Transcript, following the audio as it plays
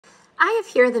I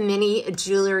have here the mini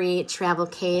jewelry travel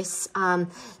case.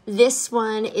 This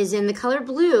one is in the color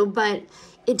blue, but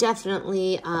it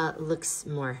definitely looks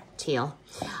more teal.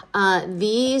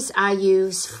 These I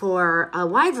use for a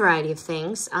wide variety of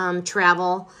things.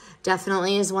 Travel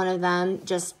definitely is one of them.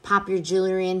 Just pop your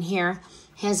jewelry in here.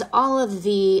 Has all of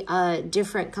the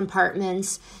different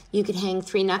compartments. You could hang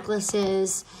 3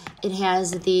 necklaces. It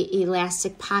has the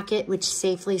elastic pocket, which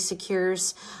safely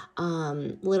secures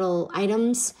little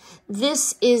items.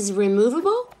 This is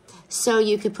removable, so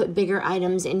you could put bigger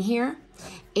items in here.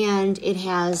 And it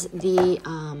has the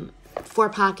 4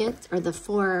 pockets, or the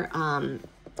 4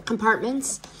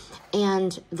 compartments,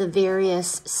 and the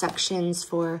various sections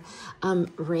for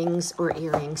rings or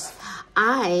earrings.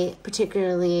 I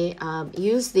particularly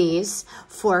use these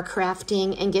for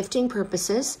crafting and gifting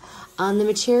purposes. The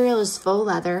material is faux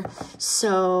leather,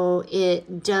 so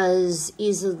it does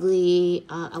easily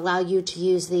allow you to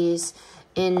use these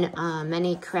in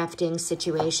many crafting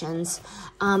situations.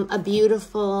 A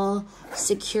beautiful,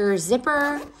 secure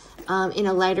zipper in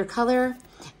a lighter color,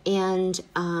 and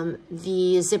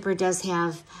the zipper does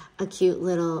have a cute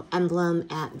little emblem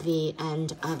at the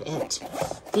end of it.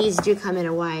 These do come in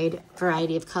a wide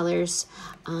variety of colors,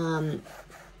 and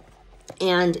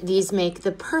these make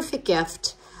the perfect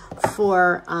gift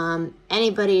for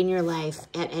anybody in your life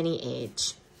at any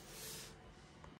age.